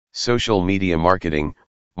Social media marketing,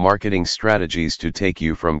 marketing strategies to take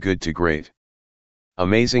you from good to great.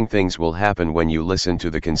 Amazing things will happen when you listen to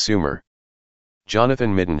the consumer.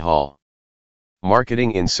 Jonathan Mittenhall.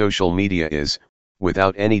 Marketing in social media is,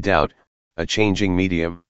 without any doubt, a changing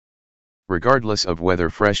medium. Regardless of whether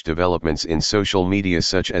fresh developments in social media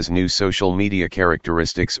such as new social media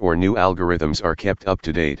characteristics or new algorithms are kept up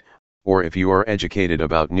to date, or if you are educated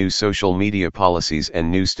about new social media policies and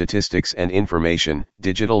new statistics and information,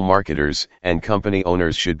 digital marketers and company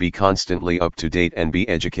owners should be constantly up to date and be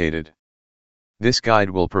educated. This guide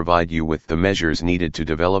will provide you with the measures needed to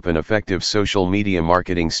develop an effective social media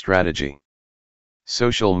marketing strategy.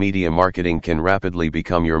 Social media marketing can rapidly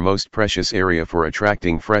become your most precious area for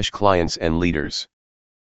attracting fresh clients and leaders.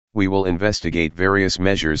 We will investigate various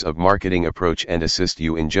measures of marketing approach and assist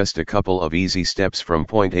you in just a couple of easy steps from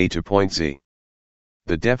point A to point Z.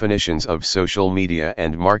 The definitions of social media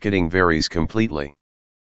and marketing varies completely.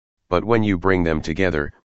 But when you bring them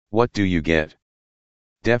together, what do you get?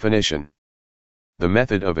 Definition. The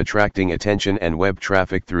method of attracting attention and web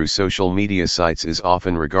traffic through social media sites is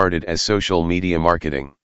often regarded as social media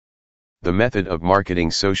marketing. The method of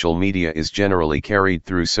marketing social media is generally carried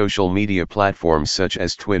through social media platforms such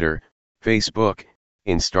as Twitter, Facebook,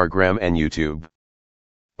 Instagram and YouTube.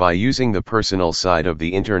 By using the personal side of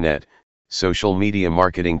the internet, social media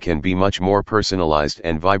marketing can be much more personalized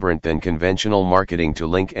and vibrant than conventional marketing to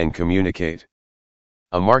link and communicate.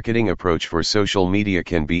 A marketing approach for social media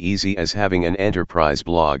can be easy as having an enterprise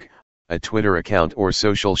blog, a Twitter account or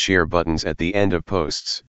social share buttons at the end of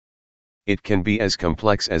posts. It can be as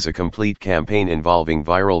complex as a complete campaign involving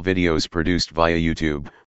viral videos produced via YouTube,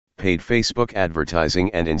 paid Facebook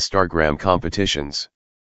advertising and Instagram competitions.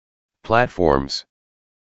 Platforms.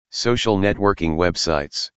 Social networking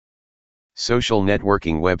websites. Social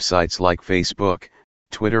networking websites like Facebook,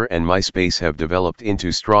 Twitter and MySpace have developed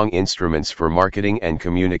into strong instruments for marketing and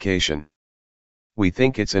communication. We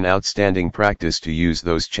think it's an outstanding practice to use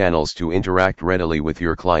those channels to interact readily with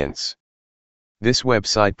your clients. This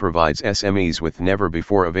website provides SMEs with never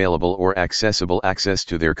before available or accessible access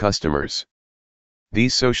to their customers.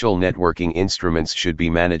 These social networking instruments should be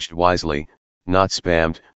managed wisely, not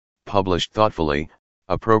spammed, published thoughtfully,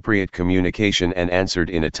 appropriate communication and answered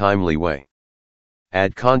in a timely way.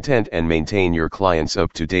 Add content and maintain your clients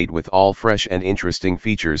up to date with all fresh and interesting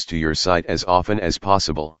features to your site as often as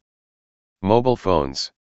possible. Mobile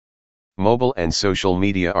phones. Mobile and social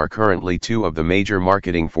media are currently two of the major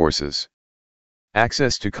marketing forces.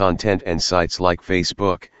 Access to content and sites like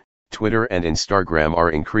Facebook, Twitter and Instagram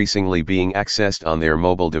are increasingly being accessed on their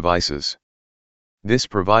mobile devices. This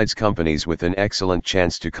provides companies with an excellent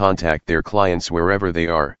chance to contact their clients wherever they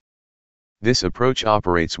are. This approach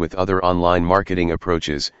operates with other online marketing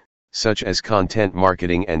approaches, such as content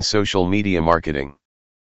marketing and social media marketing.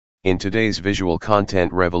 In today's visual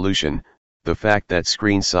content revolution, the fact that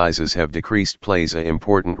screen sizes have decreased plays an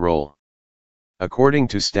important role. According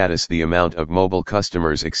to Status, the amount of mobile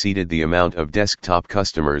customers exceeded the amount of desktop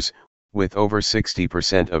customers, with over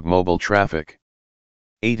 60% of mobile traffic.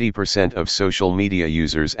 80% of social media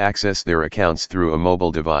users access their accounts through a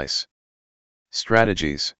mobile device.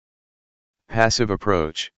 Strategies. Passive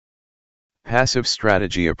approach. Passive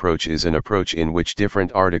strategy approach is an approach in which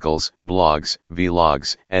different articles, blogs,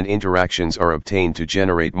 vlogs, and interactions are obtained to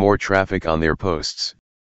generate more traffic on their posts.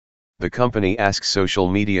 The company asks social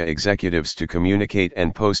media executives to communicate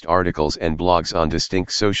and post articles and blogs on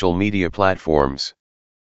distinct social media platforms.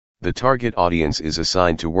 The target audience is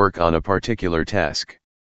assigned to work on a particular task.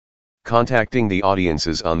 Contacting the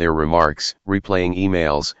audiences on their remarks, replaying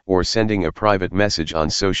emails, or sending a private message on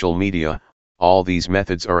social media, all these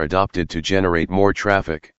methods are adopted to generate more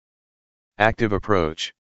traffic. Active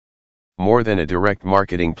approach. More than a direct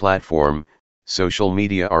marketing platform, social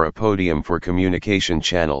media are a podium for communication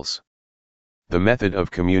channels. The method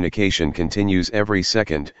of communication continues every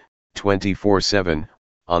second, 24/7,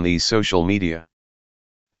 on these social media.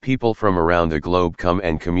 People from around the globe come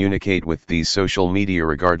and communicate with these social media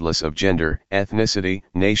regardless of gender, ethnicity,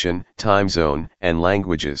 nation, time zone, and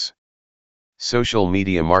languages. Social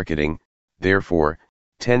media marketing, therefore,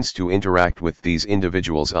 tends to interact with these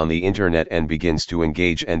individuals on the internet and begins to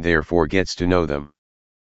engage and therefore gets to know them.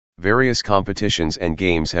 Various competitions and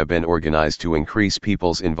games have been organized to increase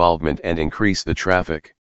people's involvement and increase the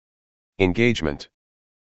traffic. Engagement.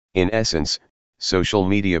 In essence, social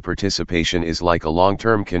media participation is like a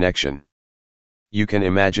long-term connection. You can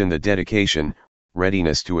imagine the dedication,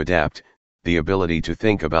 readiness to adapt, the ability to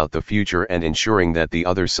think about the future and ensuring that the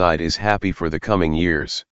other side is happy for the coming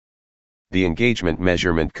years. The engagement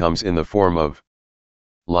measurement comes in the form of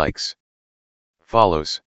likes,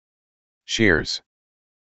 follows, shares,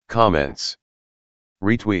 comments,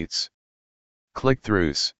 retweets,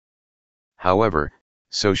 click-throughs. However,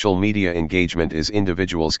 social media engagement is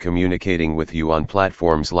individuals communicating with you on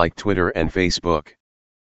platforms like Twitter and Facebook.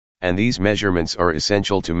 And these measurements are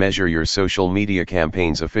essential to measure your social media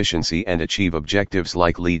campaign's efficiency and achieve objectives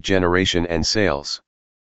like lead generation and sales.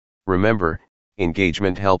 Remember,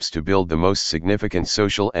 engagement helps to build the most significant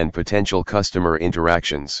social and potential customer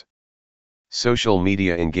interactions. Social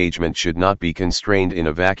media engagement should not be constrained in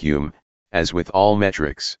a vacuum, as with all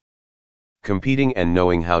metrics. Competing and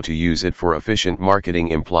knowing how to use it for efficient marketing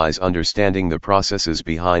implies understanding the processes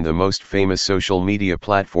behind the most famous social media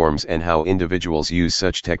platforms and how individuals use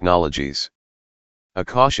such technologies. A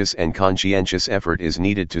cautious and conscientious effort is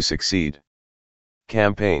needed to succeed.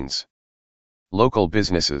 Campaigns. Local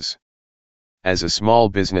businesses. As a small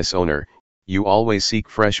business owner, you always seek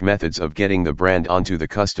fresh methods of getting the brand onto the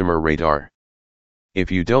customer radar. If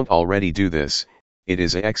you don't already do this, it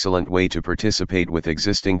is an excellent way to participate with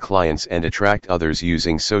existing clients and attract others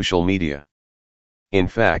using social media. In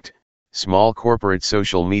fact, small corporate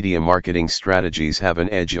social media marketing strategies have an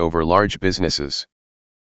edge over large businesses.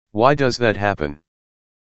 Why does that happen?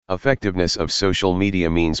 Effectiveness of social media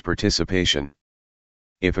means participation.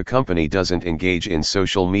 If a company doesn't engage in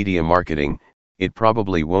social media marketing, it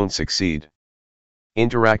probably won't succeed.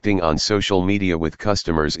 Interacting on social media with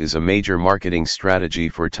customers is a major marketing strategy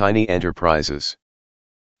for tiny enterprises.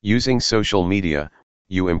 Using social media,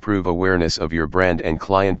 you improve awareness of your brand and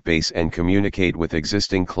client base and communicate with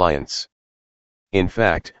existing clients. In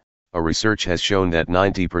fact, a research has shown that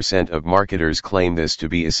 90% of marketers claim this to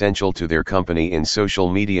be essential to their company in social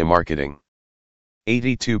media marketing.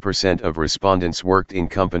 82% of respondents worked in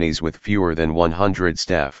companies with fewer than 100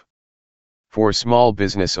 staff. For small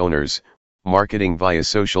business owners, marketing via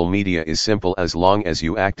social media is simple as long as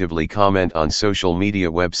you actively comment on social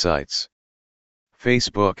media websites.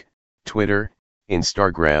 Facebook, Twitter,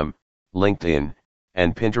 Instagram, LinkedIn,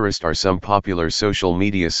 and Pinterest are some popular social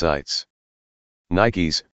media sites.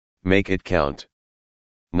 Nike's Make It Count.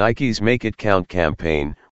 Nike's Make It Count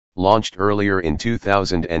campaign, launched earlier in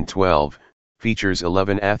 2012, features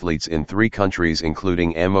 11 athletes in 3 countries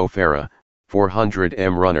including Mo Farah,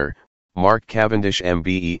 400m runner, Mark Cavendish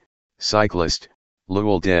MBE, cyclist,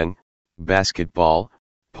 Luol Deng, basketball,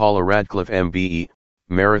 Paula Radcliffe MBE,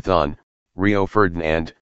 marathon, Rio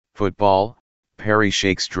Ferdinand, football, Perry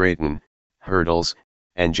Shakes Drayton, hurdles,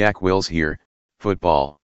 and Jack Wills here,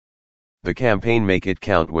 football. The campaign Make It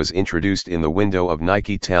Count was introduced in the window of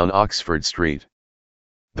Nike Town Oxford Street.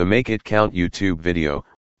 The Make It Count YouTube video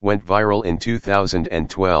went viral in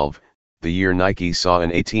 2012, the year Nike saw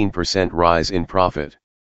an 18% rise in profit.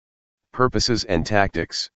 Purposes and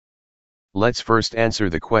tactics. Let's first answer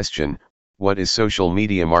the question, what is social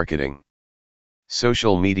media marketing?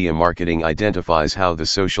 Social media marketing identifies how the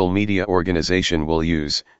social media organization will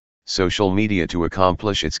use social media to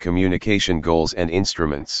accomplish its communication goals and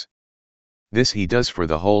instruments. This he does for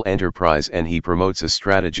the whole enterprise, and he promotes a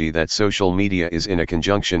strategy that social media is in a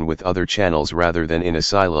conjunction with other channels rather than in a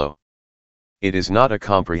silo. It is not a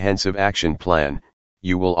comprehensive action plan,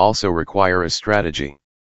 you will also require a strategy.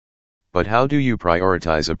 But how do you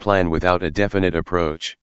prioritize a plan without a definite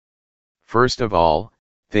approach? First of all,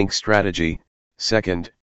 think strategy.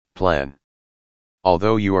 Second, plan.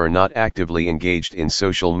 Although you are not actively engaged in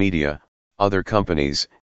social media, other companies,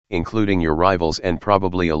 including your rivals and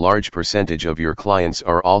probably a large percentage of your clients,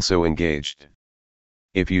 are also engaged.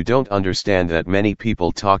 If you don't understand that many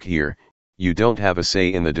people talk here, you don't have a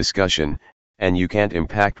say in the discussion, and you can't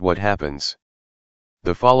impact what happens.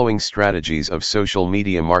 The following strategies of social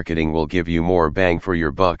media marketing will give you more bang for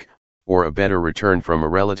your buck, or a better return from a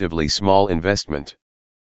relatively small investment.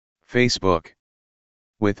 Facebook.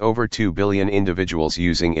 With over 2 billion individuals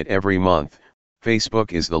using it every month,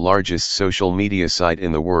 Facebook is the largest social media site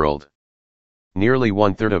in the world. Nearly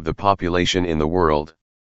 1/3 of the population in the world.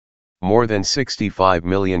 More than 65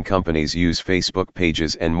 million companies use Facebook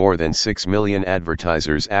pages, and more than 6 million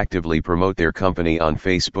advertisers actively promote their company on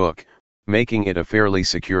Facebook, making it a fairly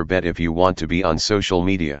secure bet if you want to be on social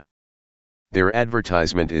media. Their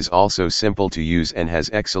advertisement is also simple to use and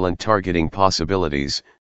has excellent targeting possibilities,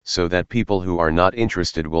 so that people who are not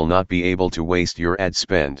interested will not be able to waste your ad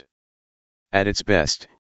spend. At its best,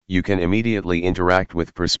 you can immediately interact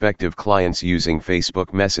with prospective clients using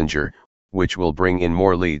Facebook Messenger, which will bring in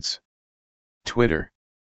more leads. Twitter.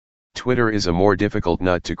 Twitter is a more difficult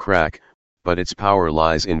nut to crack, but its power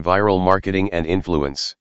lies in viral marketing and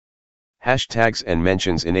influence. Hashtags and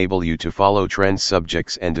mentions enable you to follow trend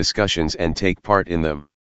subjects and discussions and take part in them.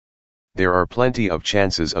 There are plenty of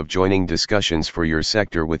chances of joining discussions for your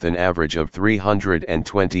sector with an average of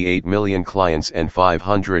 328 million clients and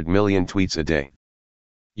 500 million tweets a day.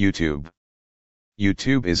 YouTube.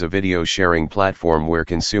 YouTube is a video sharing platform where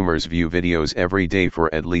consumers view videos every day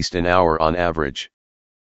for at least an hour on average.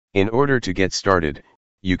 In order to get started,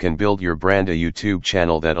 you can build your brand a YouTube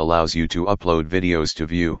channel that allows you to upload videos to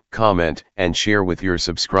view, comment, and share with your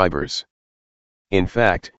subscribers. In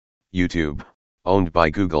fact, YouTube, owned by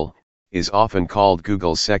Google, is often called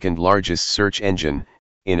Google's second largest search engine,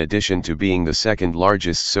 in addition to being the second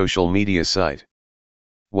largest social media site.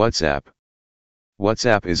 WhatsApp.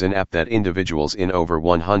 WhatsApp is an app that individuals in over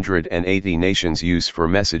 180 nations use for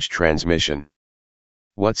message transmission.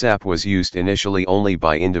 WhatsApp was used initially only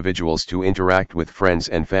by individuals to interact with friends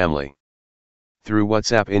and family. Through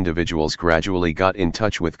WhatsApp, individuals gradually got in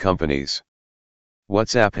touch with companies.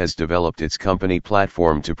 WhatsApp has developed its company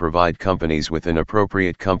platform to provide companies with an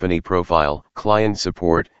appropriate company profile, client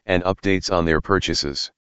support, and updates on their purchases.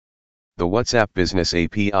 The WhatsApp Business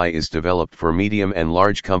API is developed for medium and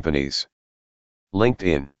large companies.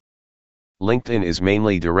 LinkedIn. LinkedIn is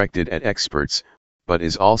mainly directed at experts, but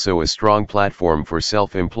is also a strong platform for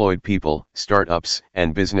self-employed people, startups,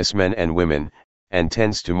 and businessmen and women, and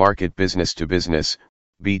tends to market business-to-business,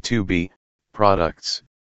 B2B, products.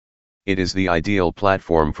 It is the ideal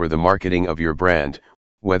platform for the marketing of your brand,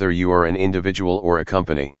 whether you are an individual or a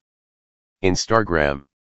company. Instagram.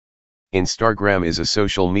 Instagram is a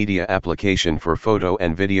social media application for photo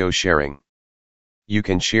and video sharing. You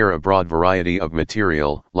can share a broad variety of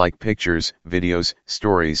material, like pictures, videos,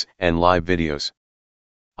 stories, and live videos.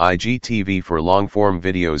 IGTV for long-form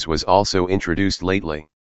videos was also introduced lately.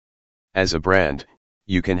 As a brand,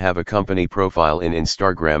 you can have a company profile in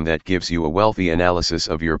Instagram that gives you a wealthy analysis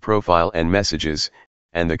of your profile and messages,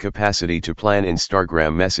 and the capacity to plan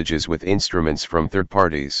Instagram messages with instruments from third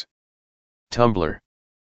parties. Tumblr.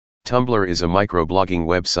 Tumblr is a microblogging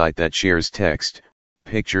website that shares text,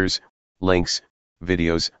 pictures, links,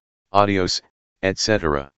 videos, audios,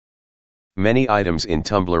 etc. Many items in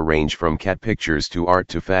Tumblr range from cat pictures to art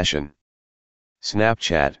to fashion.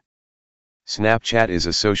 Snapchat. Snapchat is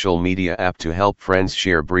a social media app to help friends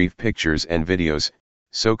share brief pictures and videos,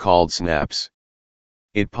 so-called snaps.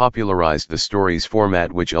 It popularized the stories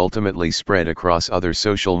format, which ultimately spread across other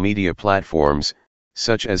social media platforms,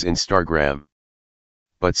 such as Instagram.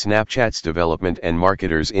 But Snapchat's development and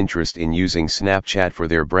marketers' interest in using Snapchat for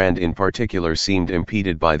their brand in particular seemed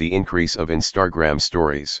impeded by the increase of Instagram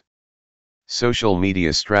stories. Social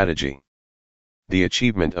media strategy. The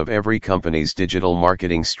achievement of every company's digital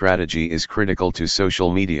marketing strategy is critical to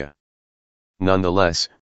social media. Nonetheless,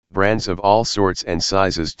 brands of all sorts and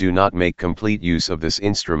sizes do not make complete use of this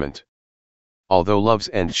instrument. Although loves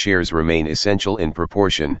and shares remain essential in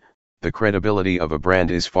proportion, the credibility of a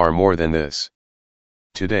brand is far more than this.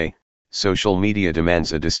 Today, social media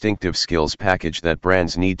demands a distinctive skills package that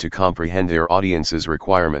brands need to comprehend their audience's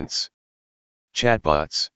requirements.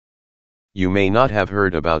 Chatbots. You may not have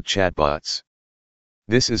heard about chatbots.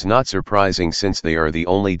 This is not surprising, since they are the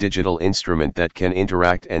only digital instrument that can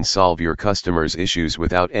interact and solve your customers' issues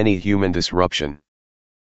without any human disruption.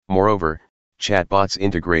 Moreover, chatbots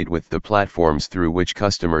integrate with the platforms through which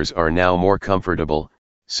customers are now more comfortable,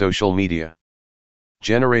 social media.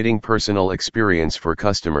 Generating personal experience for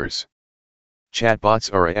customers.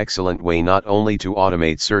 Chatbots are an excellent way not only to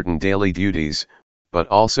automate certain daily duties, but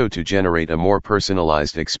also to generate a more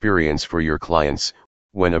personalized experience for your clients,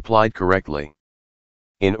 when applied correctly.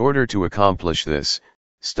 In order to accomplish this,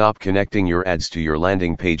 stop connecting your ads to your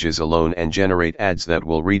landing pages alone and generate ads that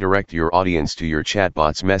will redirect your audience to your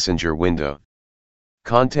chatbot's messenger window.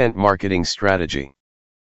 Content marketing strategy.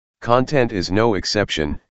 Content is no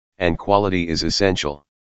exception, and quality is essential.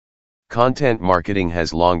 Content marketing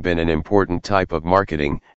has long been an important type of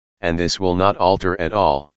marketing, and this will not alter at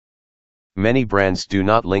all. Many brands do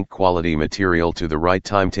not link quality material to the right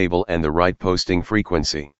timetable and the right posting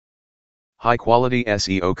frequency. High-quality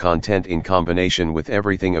SEO content in combination with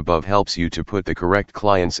everything above helps you to put the correct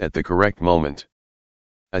clients at the correct moment.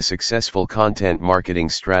 A successful content marketing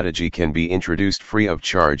strategy can be introduced free of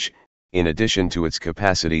charge, in addition to its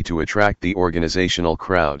capacity to attract the organizational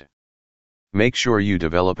crowd. Make sure you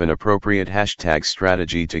develop an appropriate hashtag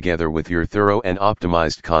strategy together with your thorough and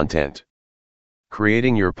optimized content.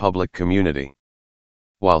 Creating your public community.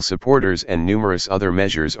 While supporters and numerous other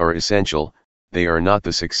measures are essential, they are not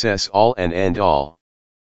the success all and end all.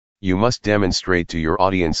 You must demonstrate to your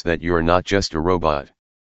audience that you're not just a robot.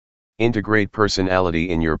 Integrate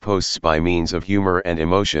personality in your posts by means of humor and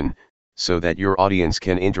emotion, so that your audience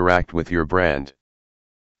can interact with your brand.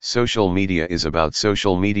 Social media is about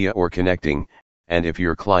social media or connecting, and if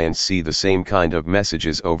your clients see the same kind of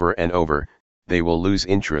messages over and over, they will lose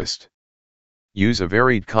interest. Use a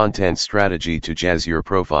varied content strategy to jazz your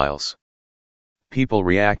profiles. People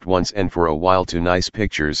react once and for a while to nice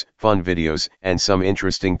pictures, fun videos, and some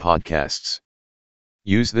interesting podcasts.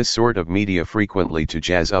 Use this sort of media frequently to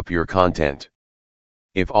jazz up your content.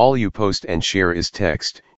 If all you post and share is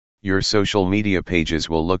text, your social media pages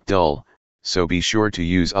will look dull, so be sure to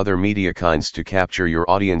use other media kinds to capture your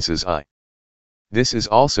audience's eye. This is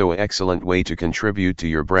also an excellent way to contribute to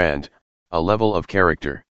your brand, a level of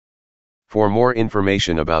character. For more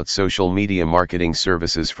information about social media marketing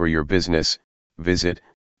services for your business, visit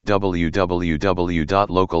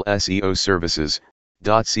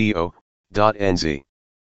www.localseoservices.co.nz.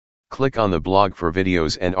 Click on the blog for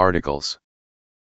videos and articles.